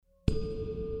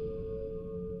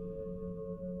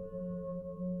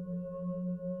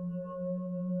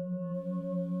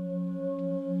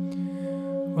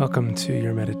Welcome to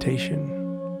your meditation.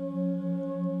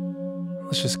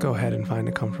 Let's just go ahead and find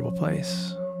a comfortable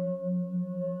place.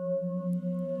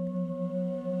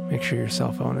 Make sure your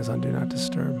cell phone is on Do Not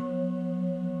Disturb.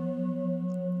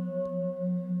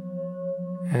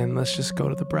 And let's just go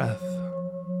to the breath.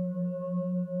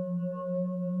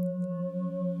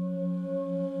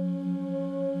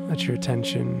 Let your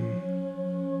attention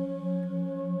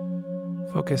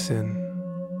focus in.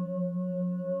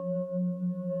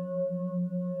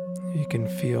 You can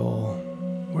feel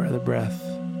where the breath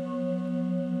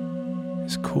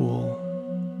is cool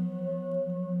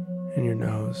in your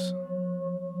nose.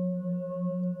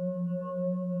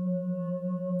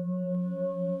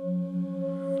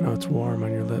 Now it's warm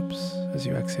on your lips as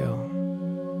you exhale.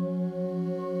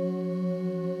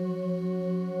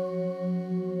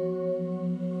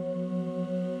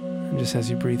 And just as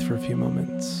you breathe for a few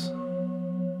moments,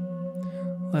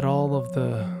 let all of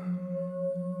the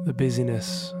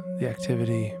busyness, the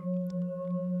activity,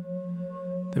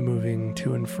 the moving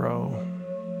to and fro,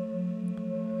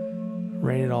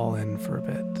 rein it all in for a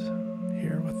bit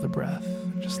here with the breath.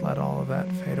 Just let all of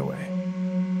that fade away.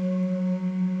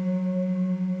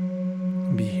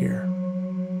 And be here.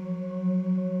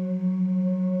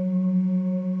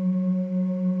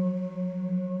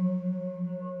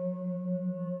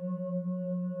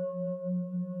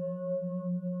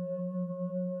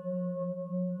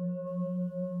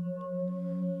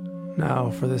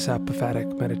 Now, for this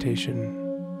apophatic meditation,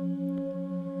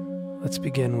 let's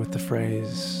begin with the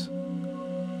phrase,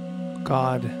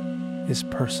 God is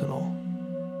personal.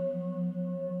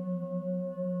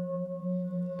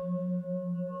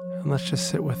 And let's just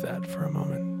sit with that for a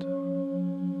moment.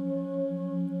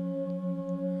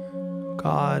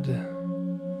 God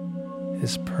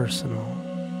is personal.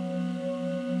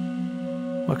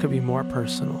 What could be more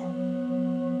personal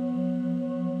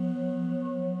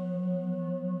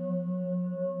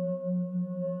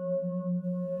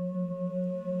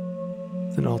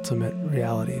than ultimate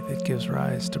reality that gives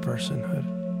rise to personhood?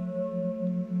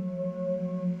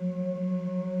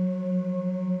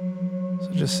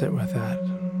 So just sit with that.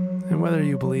 And whether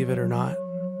you believe it or not,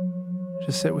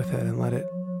 just sit with it and let it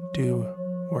do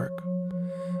work.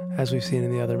 As we've seen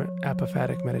in the other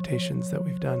apophatic meditations that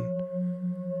we've done,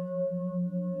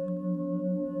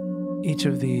 each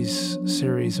of these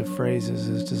series of phrases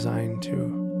is designed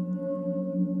to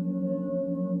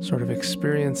sort of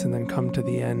experience and then come to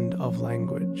the end of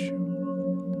language.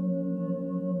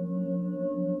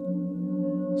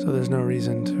 So there's no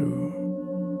reason to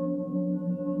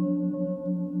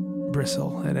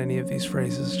bristle at any of these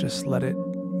phrases. Just let it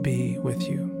be with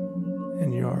you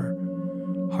in your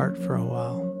heart for a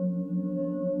while.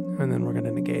 And then we're going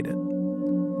to negate it.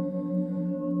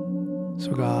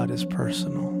 So God is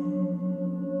personal.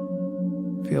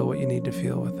 Feel what you need to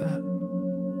feel with that.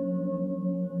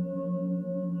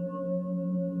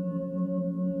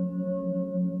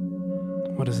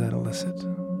 What does that elicit?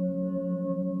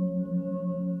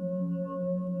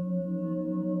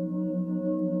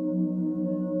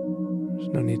 There's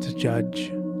no need to judge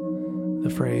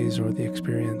the phrase or the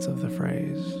experience of the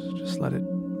phrase. Just let it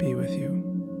be with you.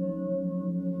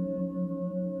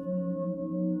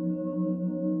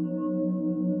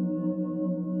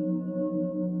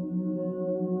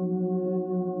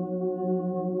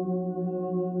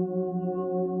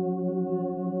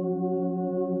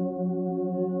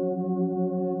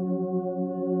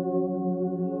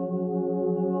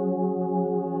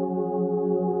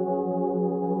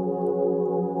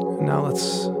 Now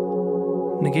let's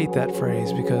negate that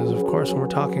phrase, because of course when we're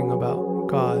talking about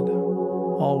God,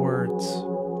 all words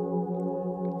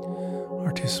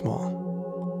are too small.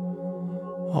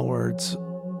 All words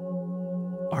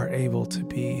are able to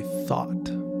be thought.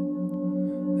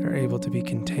 They're able to be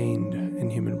contained in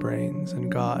human brains,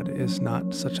 and God is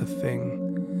not such a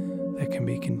thing that can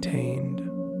be contained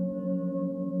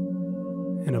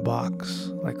in a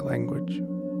box like language.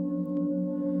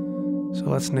 So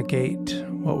let's negate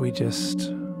what we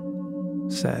just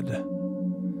said,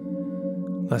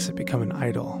 lest it become an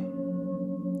idol.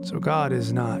 So God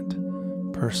is not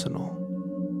personal.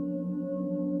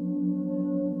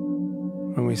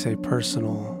 When we say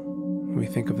personal, when we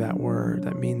think of that word,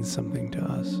 that means something to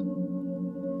us.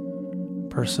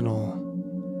 Personal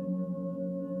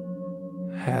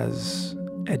has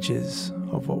edges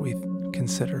of what we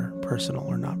consider personal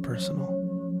or not personal.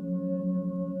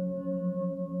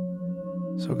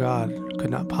 So God could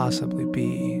not possibly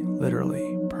be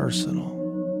literally personal.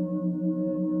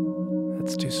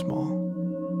 That's too small.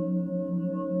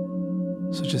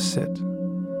 So just sit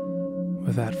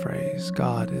with that phrase.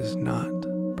 God is not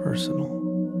personal.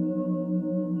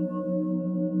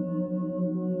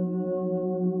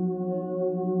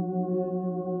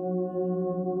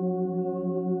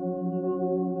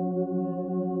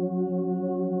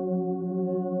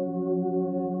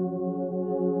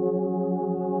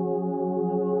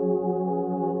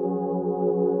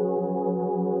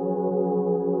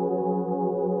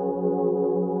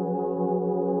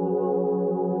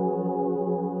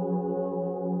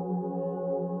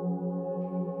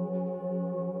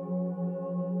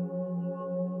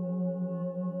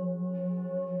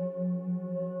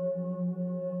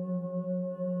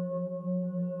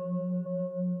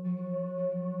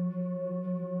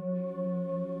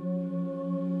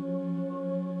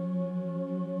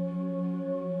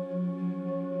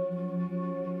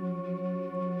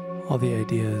 all the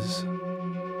ideas,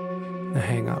 the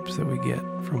hang-ups that we get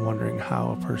from wondering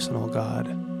how a personal God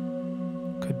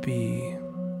could be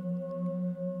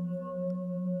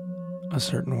a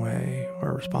certain way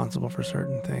or responsible for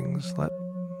certain things.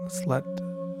 Let's let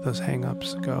those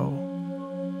hang-ups go.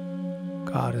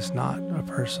 God is not a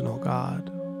personal God.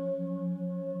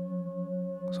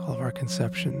 So all of our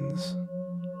conceptions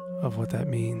of what that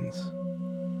means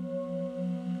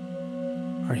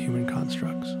are human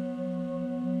constructs.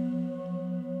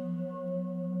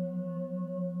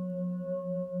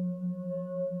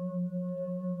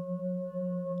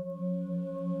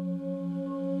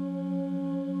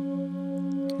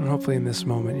 And hopefully in this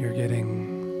moment you're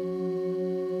getting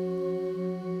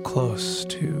close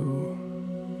to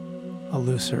a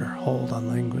looser hold on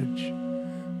language.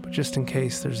 But just in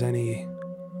case there's any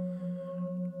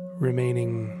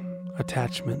remaining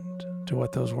attachment to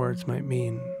what those words might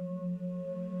mean,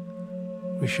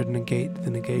 we should negate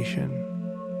the negation.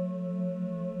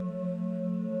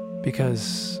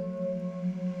 Because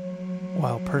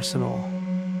while personal,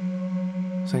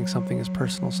 saying something is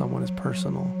personal, someone is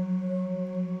personal,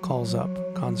 calls up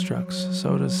constructs,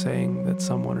 so does saying that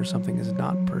someone or something is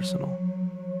not personal.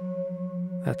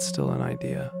 That's still an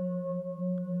idea.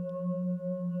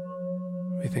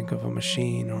 We think of a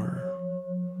machine or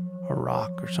a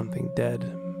rock or something dead,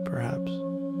 perhaps.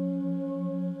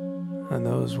 And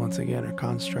those, once again, are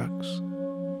constructs,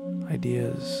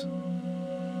 ideas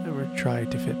that we're trying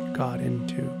to fit God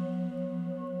into.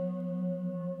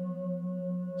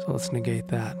 So let's negate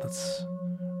that. Let's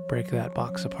break that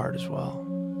box apart as well.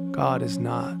 God is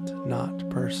not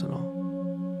personal.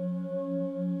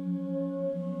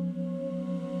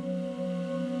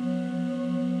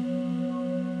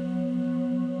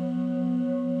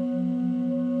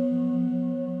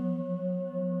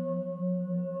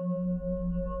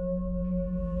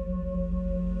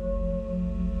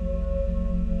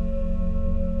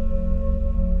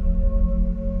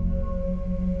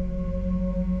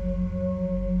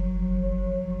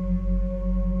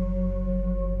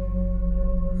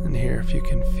 And here, if you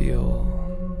can feel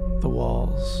the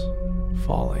walls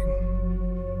falling,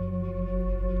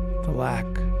 the lack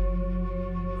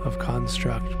of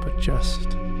construct, but just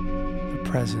the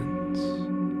presence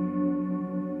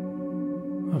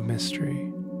of mystery.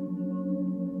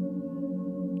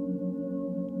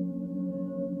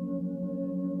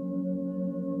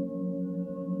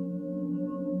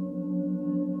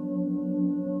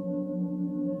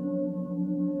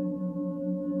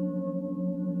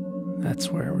 That's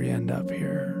where we end up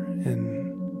here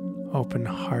in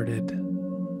open-hearted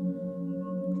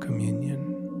communion.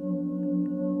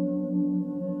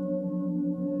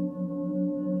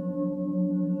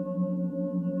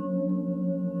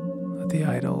 Let the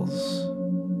idols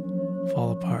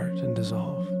fall apart and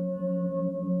dissolve.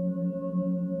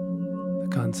 The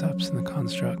concepts and the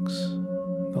constructs,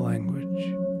 the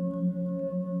language.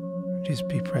 Just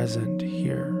be present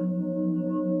here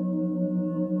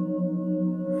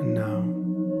and now,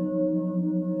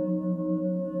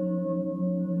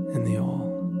 in the all,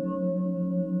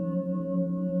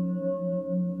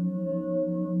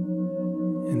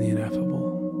 in the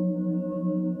ineffable,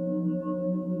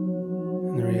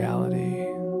 in the reality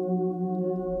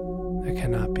that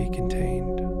cannot be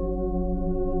contained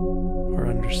or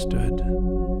understood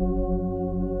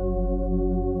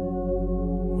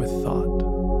with thought.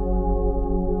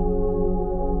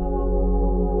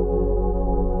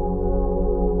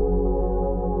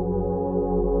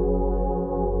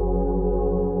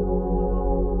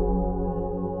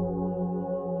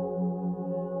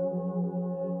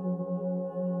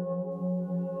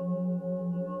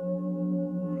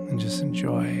 And just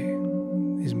enjoy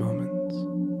these moments.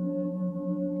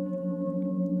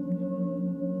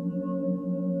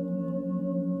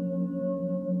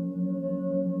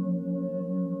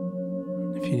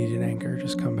 If you need an anchor,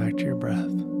 just come back to your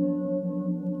breath.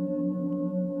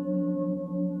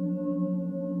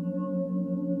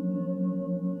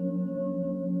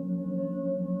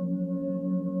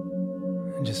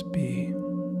 And just be.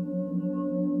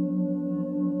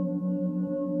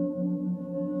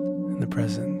 The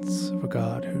presence of a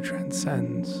God who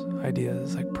transcends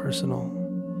ideas like personal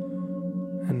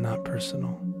and not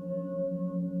personal.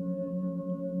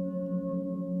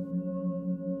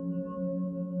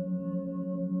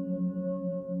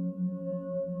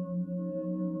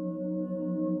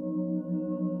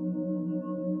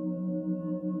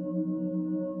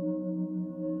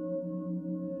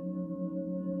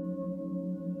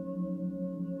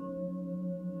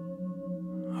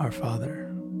 Our Father,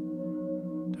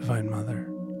 Divine Mother,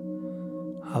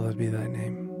 hallowed be thy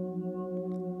name.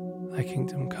 Thy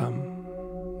kingdom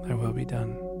come, thy will be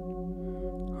done,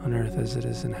 on earth as it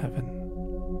is in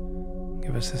heaven.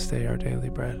 Give us this day our daily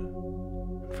bread,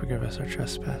 and forgive us our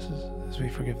trespasses as we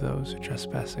forgive those who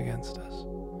trespass against us.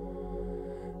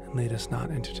 And lead us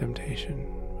not into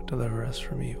temptation, but deliver us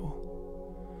from evil.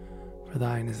 For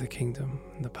thine is the kingdom,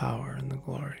 and the power, and the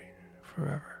glory,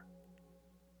 forever.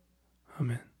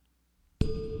 Amen.